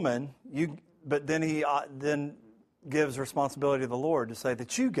 But then he then gives responsibility to the Lord to say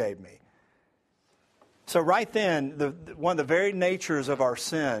that you gave me. So right then, one of the very natures of our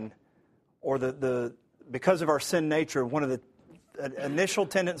sin, or because of our sin nature, one of the initial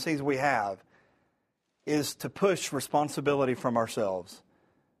tendencies we have is to push responsibility from ourselves.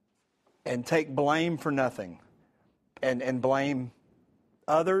 and take blame for nothing and blame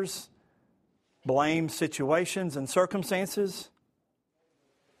others, blame situations and circumstances,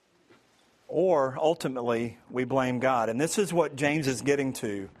 or ultimately we blame God. And this is what James is getting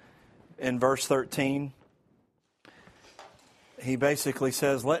to in verse 13. He basically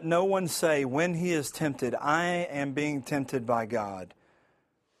says, let no one say when he is tempted, I am being tempted by God.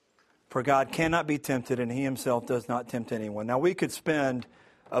 For God cannot be tempted, and he himself does not tempt anyone. Now, we could spend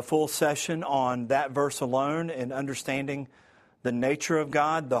a full session on that verse alone and understanding the nature of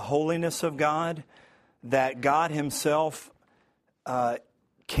God, the holiness of God, that God himself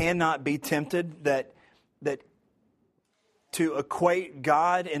cannot be tempted, that to equate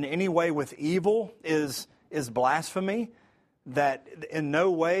God in any way with evil is blasphemy, that in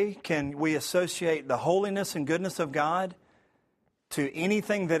no way can we associate the holiness and goodness of God to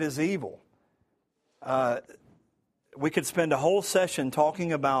anything that is evil. We could spend a whole session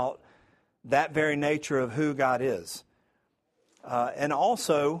talking about that very nature of who God is. And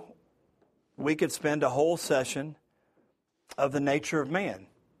also, we could spend a whole session of the nature of man.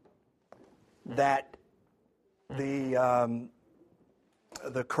 That the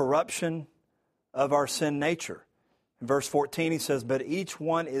corruption of our sin nature. In verse 14 he says, but each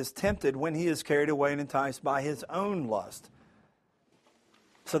one is tempted when he is carried away and enticed by his own lust.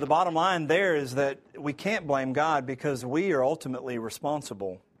 So the bottom line there is that we can't blame God because we are ultimately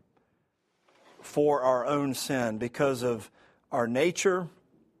responsible for our own sin because of our nature,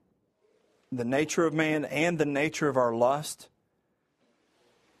 the nature of man, and the nature of our lust.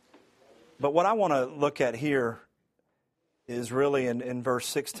 But what I want to look at here is really in verse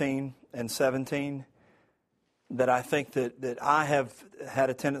 16 and 17 that I think that I have had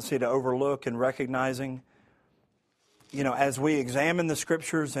a tendency to overlook in recognizing, as we examine the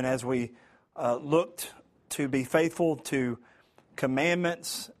Scriptures and as we looked to be faithful to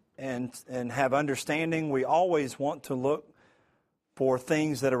commandments and have understanding, we always want to look for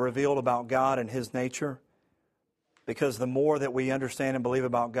things that are revealed about God and his nature. Because the more that we understand and believe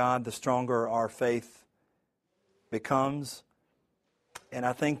about God, the stronger our faith becomes. And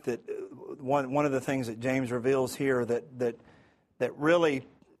I think that one of the things that James reveals here that really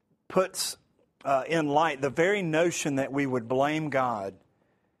puts in light the very notion that we would blame God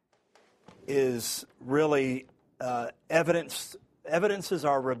is really evidences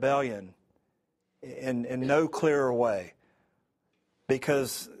our rebellion in no clearer way.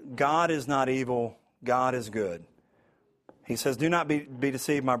 Because God is not evil, God is good. He says, do not be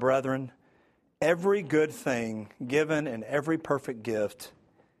deceived, my brethren. Every good thing given and every perfect gift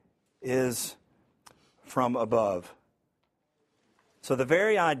is from above. So the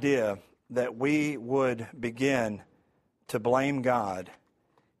very idea that we would begin to blame God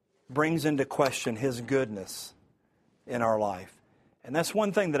brings into question his goodness in our life. And that's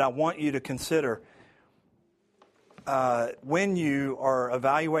one thing that I want you to consider when you are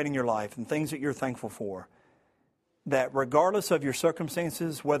evaluating your life and things that you're thankful for. That regardless of your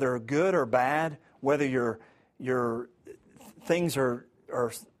circumstances, whether good or bad, whether your things are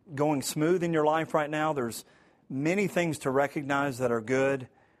going smooth in your life right now, there's many things to recognize that are good.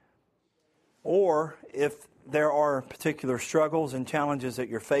 Or if there are particular struggles and challenges that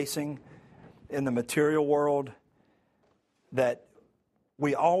you're facing in the material world, that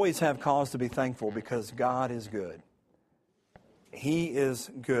we always have cause to be thankful because God is good. He is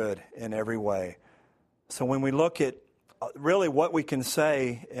good in every way. So when we look at really what we can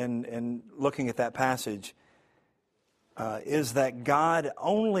say in looking at that passage is that God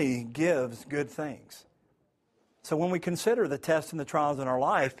only gives good things. So when we consider the tests and the trials in our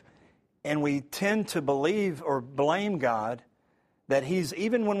life, and we tend to believe or blame God that He's,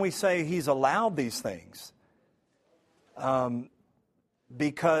 even when we say He's allowed these things,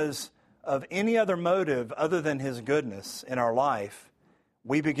 because of any other motive other than His goodness in our life,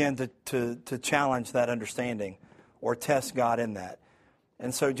 we begin to challenge that understanding or test God in that.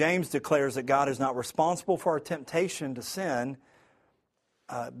 And so James declares that God is not responsible for our temptation to sin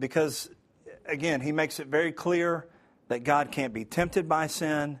because, again, he makes it very clear that God can't be tempted by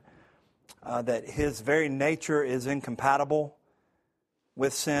sin, that His very nature is incompatible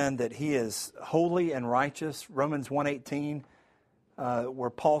with sin, that He is holy and righteous. Romans 1:18, where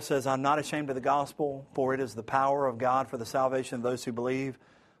Paul says, I'm not ashamed of the gospel, for it is the power of God for the salvation of those who believe.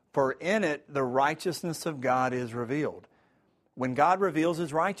 For in it the righteousness of God is revealed. When God reveals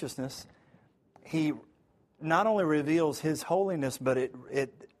His righteousness, He not only reveals His holiness, but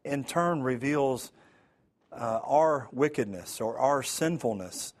it in turn reveals our wickedness or our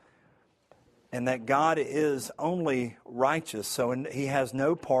sinfulness. And that God is only righteous, so He has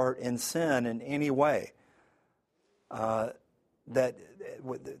no part in sin in any way. That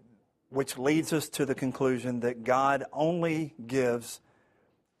which leads us to the conclusion that God only gives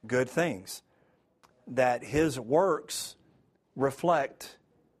good things, that his works reflect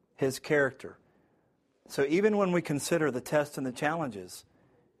his character. So even when we consider the tests and the challenges,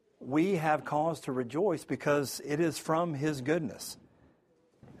 we have cause to rejoice because it is from his goodness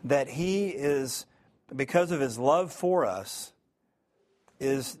that he is, because of his love for us,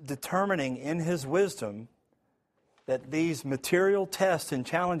 is determining in his wisdom that these material tests and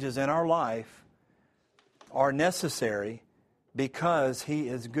challenges in our life are necessary because he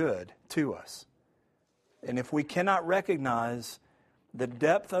is good to us. And if we cannot recognize the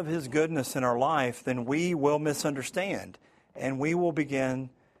depth of his goodness in our life, then we will misunderstand and we will begin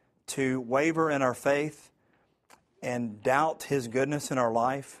to waver in our faith and doubt his goodness in our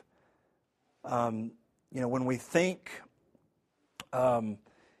life. When we think in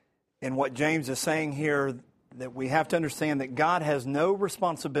what James is saying here, that we have to understand that God has no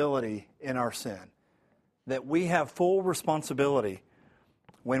responsibility in our sin, that we have full responsibility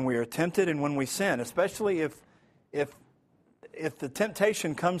when we are tempted and when we sin, especially if the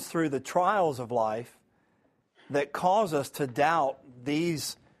temptation comes through the trials of life that cause us to doubt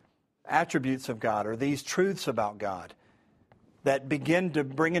these attributes of God or these truths about God, that begin to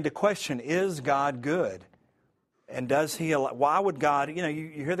bring into question, is God good? And does he allow, why would God, you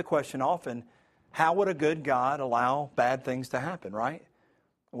hear the question often, how would a good God allow bad things to happen, right?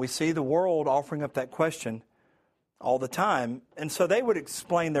 We see the world offering up that question all the time. And so they would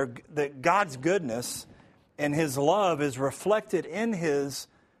explain that God's goodness and his love is reflected in his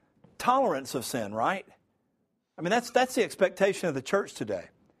tolerance of sin, right? I mean, that's the expectation of the church today,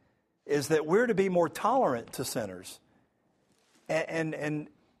 is that we're to be more tolerant to sinners and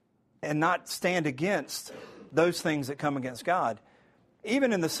not stand against those things that come against God.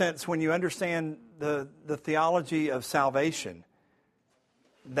 Even in the sense when you understand the theology of salvation,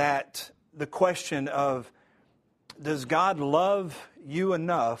 that the question of, does God love you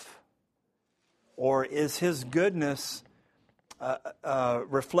enough, or is his goodness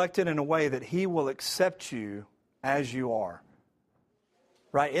reflected in a way that he will accept you as you are?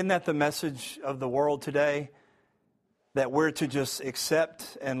 Right? Isn't that the message of the world today? That we're to just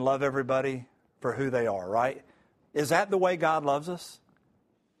accept and love everybody for who they are, right? Is that the way God loves us?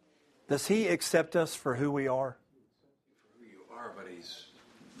 Does he accept us for who we are? For who you are, but he's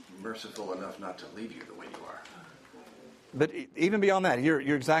merciful enough not to leave you the way you are. But even beyond that, you're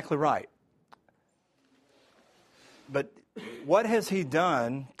exactly right. But what has he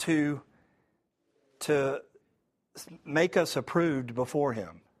done to make us approved before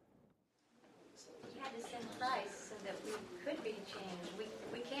him? He had to send Christ so that we could be changed.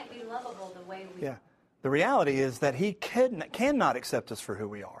 We can't be lovable the way we are. Yeah. The reality is that he cannot accept us for who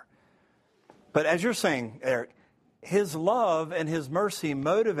we are. But as you're saying, Eric, his love and his mercy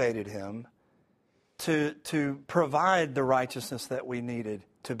motivated him to provide the righteousness that we needed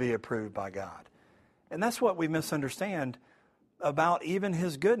to be approved by God. And that's what we misunderstand about even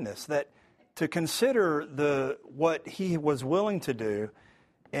his goodness, that to consider what he was willing to do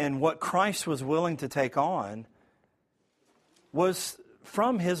and what Christ was willing to take on was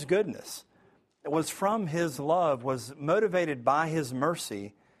from his goodness. It was from his love, was motivated by his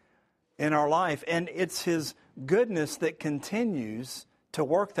mercy in our life. And it's his goodness that continues to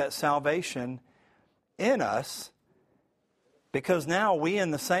work that salvation in us, because now we in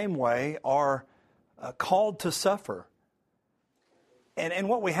the same way are called to suffer. And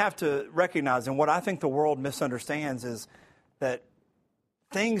what we have to recognize, and what I think the world misunderstands, is that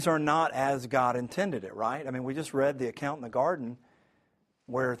things are not as God intended it, right? I mean, we just read the account in the garden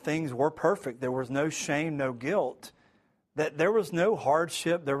where things were perfect. There was no shame, no guilt. That there was no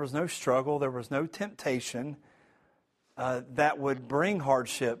hardship, there was no struggle, there was no temptation that would bring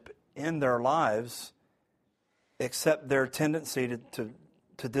hardship in their lives except their tendency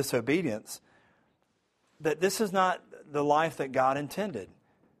to disobedience. That this is not the life that God intended.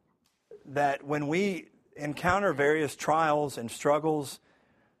 That when we encounter various trials and struggles,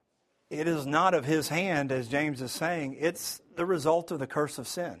 it is not of his hand, as James is saying. It's the result of the curse of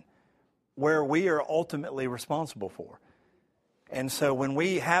sin, where we are ultimately responsible for. And so when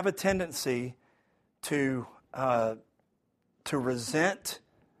we have a tendency to resent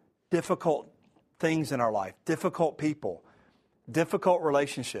difficult things in our life, difficult people, difficult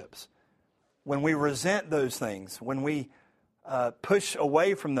relationships, when we resent those things, when we push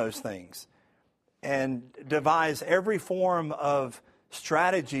away from those things and devise every form of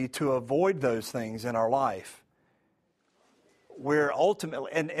strategy to avoid those things in our life, we're ultimately,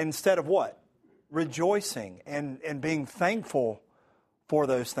 and instead of what? Rejoicing and being thankful for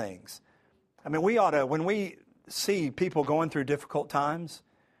those things. I mean, we ought to, when we see people going through difficult times,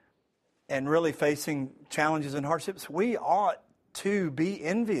 and really facing challenges and hardships, we ought to be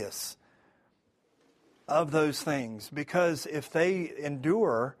envious of those things, because if they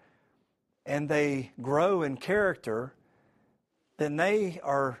endure and they grow in character, then they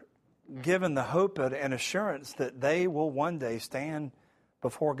are given the hope and assurance that they will one day stand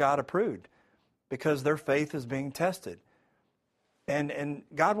before God approved, because their faith is being tested. And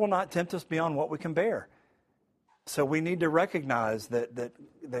God will not tempt us beyond what we can bear. So we need to recognize that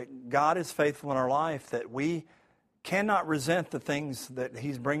God is faithful in our life, that we cannot resent the things that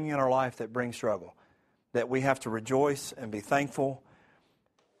He's bringing in our life that bring struggle, that we have to rejoice and be thankful,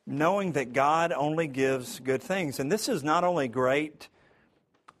 knowing that God only gives good things. And this is not only great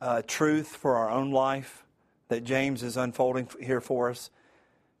truth for our own life that James is unfolding here for us,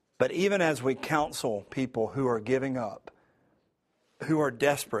 but even as we counsel people who are giving up, who are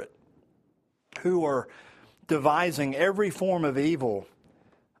desperate, who are devising every form of evil,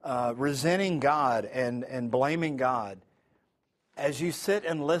 resenting God and blaming God, as you sit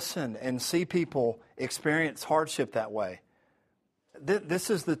and listen and see people experience hardship that way, this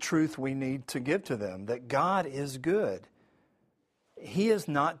is the truth we need to give to them, that God is good. He is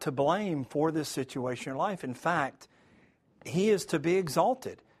not to blame for this situation in life. In fact, He is to be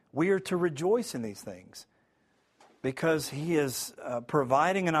exalted. We are to rejoice in these things because He is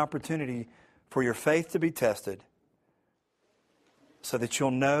providing an opportunity for your faith to be tested so that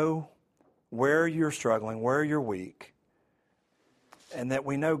you'll know where you're struggling, where you're weak, and that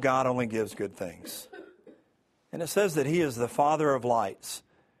we know God only gives good things. And it says that He is the Father of lights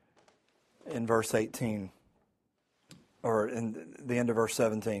in verse 18, or in the end of verse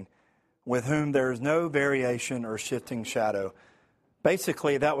 17, with whom there is no variation or shifting shadow.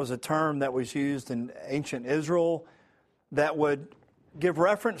 Basically, that was a term that was used in ancient Israel that would give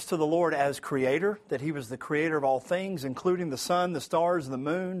reference to the Lord as creator, that He was the creator of all things, including the sun, the stars, the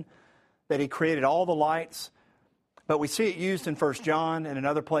moon, that He created all the lights. But we see it used in 1 John and in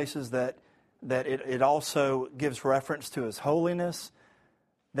other places that it also gives reference to His holiness,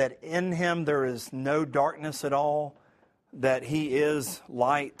 that in Him there is no darkness at all, that He is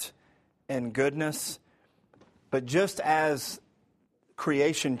light and goodness. But just as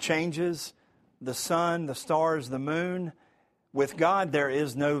creation changes, the sun, the stars, the moon, with God there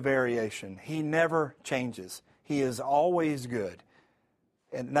is no variation. He never changes. He is always good.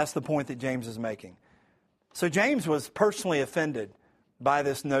 And that's the point that James is making. So James was personally offended by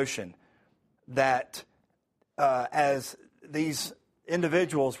this notion that as these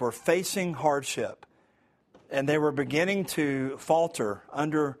individuals were facing hardship and they were beginning to falter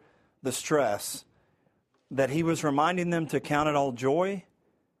under the stress, that he was reminding them to count it all joy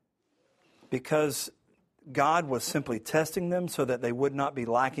because God was simply testing them so that they would not be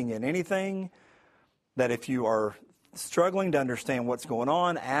lacking in anything. That if you are struggling to understand what's going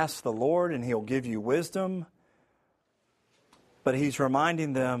on, ask the Lord and He'll give you wisdom. But he's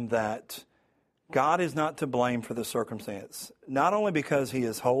reminding them that God is not to blame for the circumstance, not only because He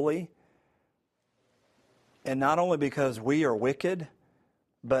is holy and not only because we are wicked,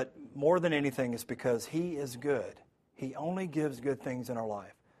 but more than anything is because He is good. He only gives good things in our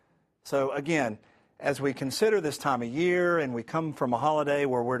life. So again, as we consider this time of year and we come from a holiday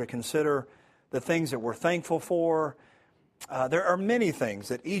where we're to consider the things that we're thankful for, there are many things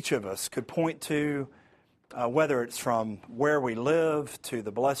that each of us could point to, whether it's from where we live to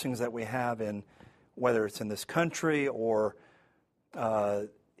the blessings that we have in, whether it's in this country or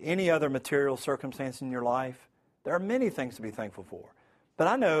any other material circumstance in your life. There are many things to be thankful for. But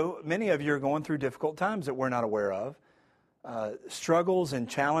I know many of you are going through difficult times that we're not aware of, struggles and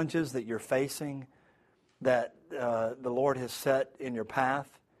challenges that you're facing that the Lord has set in your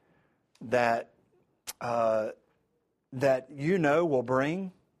path that you know will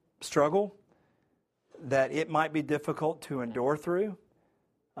bring struggle, that it might be difficult to endure through,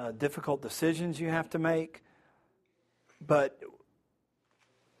 difficult decisions you have to make. But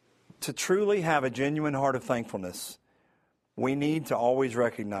to truly have a genuine heart of thankfulness, we need to always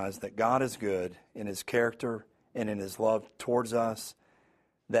recognize that God is good in His character and in His love towards us,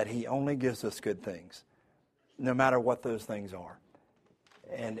 that He only gives us good things, no matter what those things are.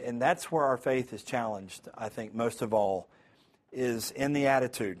 And that's where our faith is challenged, I think, most of all, is in the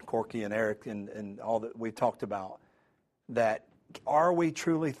attitude, Corky and Eric and all that we've talked about, that are we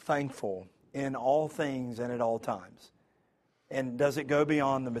truly thankful in all things and at all times? And does it go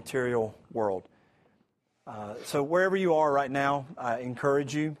beyond the material world? So wherever you are right now, I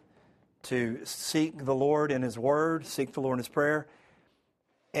encourage you to seek the Lord in His Word, seek the Lord in His prayer.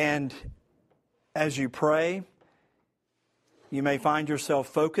 And as you pray, you may find yourself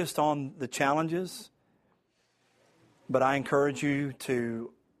focused on the challenges, but I encourage you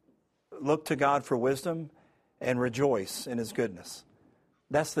to look to God for wisdom and rejoice in His goodness.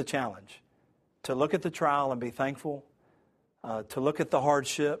 That's the challenge. To look at the trial and be thankful, to look at the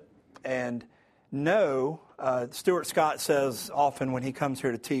hardship and know, Stuart Scott says often when he comes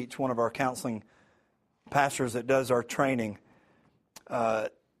here to teach, one of our counseling pastors that does our training,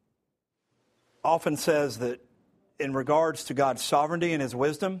 often says that in regards to God's sovereignty and His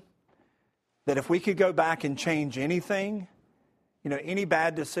wisdom, that if we could go back and change anything, any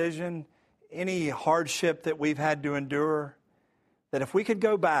bad decision, any hardship that we've had to endure, that if we could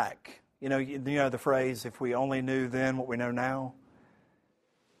go back, you know the phrase, if we only knew then what we know now.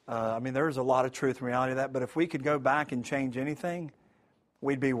 There's a lot of truth and reality to that, but if we could go back and change anything,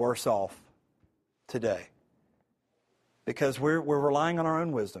 we'd be worse off today. Because we're relying on our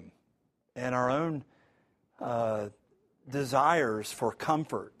own wisdom and our own desires for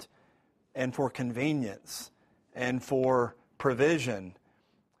comfort and for convenience and for provision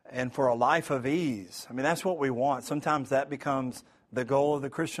and for a life of ease. That's what we want. Sometimes that becomes the goal of the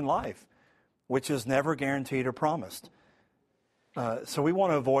Christian life, which is never guaranteed or promised. So we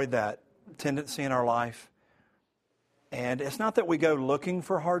want to avoid that tendency in our life. And it's not that we go looking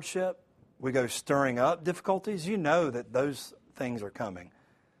for hardship, we go stirring up difficulties. You know that those things are coming,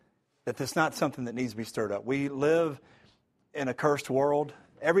 that it's not something that needs to be stirred up. We live in a cursed world.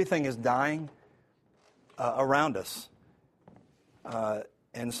 Everything is dying around us.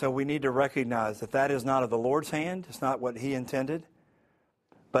 And so we need to recognize that is not of the Lord's hand. It's not what He intended.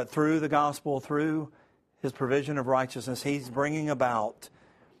 But through the gospel, through His provision of righteousness, He's bringing about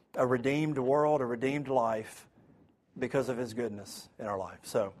a redeemed world, a redeemed life because of His goodness in our life.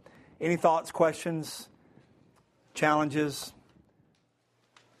 So, any thoughts, questions, challenges,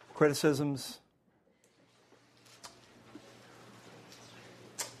 criticisms?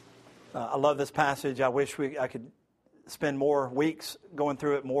 I love this passage. I wish I could spend more weeks going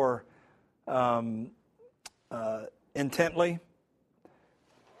through it more intently.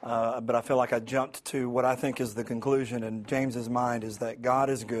 But I feel like I jumped to what I think is the conclusion in James's mind, is that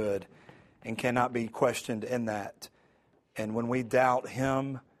God is good and cannot be questioned in that. And when we doubt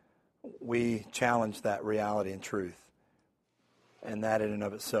Him, we challenge that reality and truth. And that in and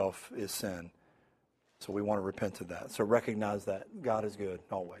of itself is sin. So we want to repent of that. So recognize that God is good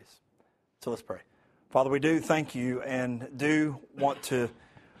always. So let's pray. Father, we do thank You and do want to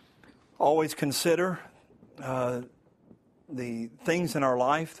always consider the things in our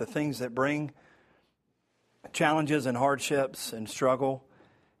life, the things that bring challenges and hardships and struggle,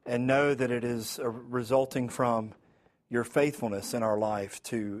 and know that it is resulting from Your faithfulness in our life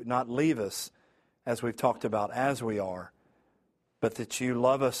to not leave us, as we've talked about, as we are, but that You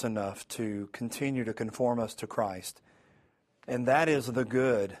love us enough to continue to conform us to Christ. And that is the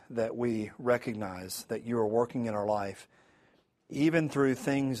good that we recognize that You are working in our life, even through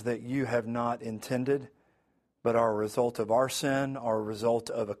things that You have not intended, but are a result of our sin, are a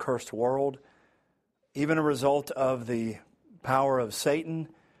result of a cursed world, even a result of the power of Satan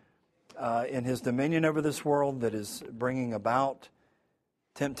in his dominion over this world that is bringing about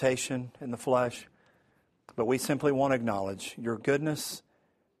temptation in the flesh. But we simply want to acknowledge Your goodness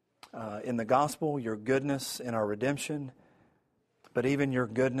in the gospel, Your goodness in our redemption, but even Your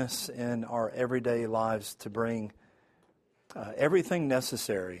goodness in our everyday lives to bring everything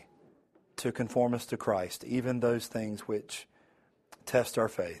necessary to conform us to Christ, even those things which test our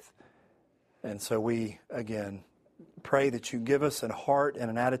faith. And so we, again, pray that You give us a heart and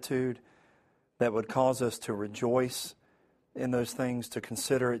an attitude that would cause us to rejoice in those things, to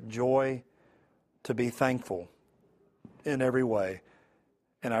consider it joy, to be thankful in every way.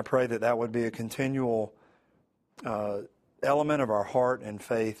 And I pray that would be a continual element of our heart and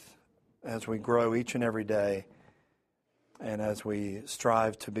faith as we grow each and every day, and as we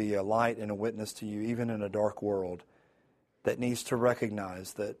strive to be a light and a witness to You, even in a dark world that needs to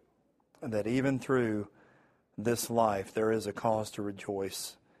recognize that even through this life there is a cause to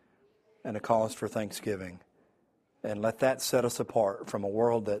rejoice and a cause for thanksgiving. And let that set us apart from a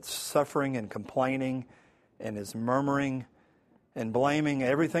world that's suffering and complaining and is murmuring and blaming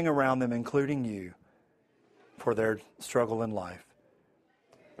everything around them, including You, for their struggle in life.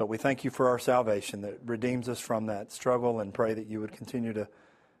 But we thank You for our salvation that redeems us from that struggle, and pray that You would continue to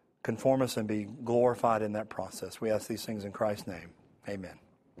conform us and be glorified in that process. We ask these things in Christ's name. Amen.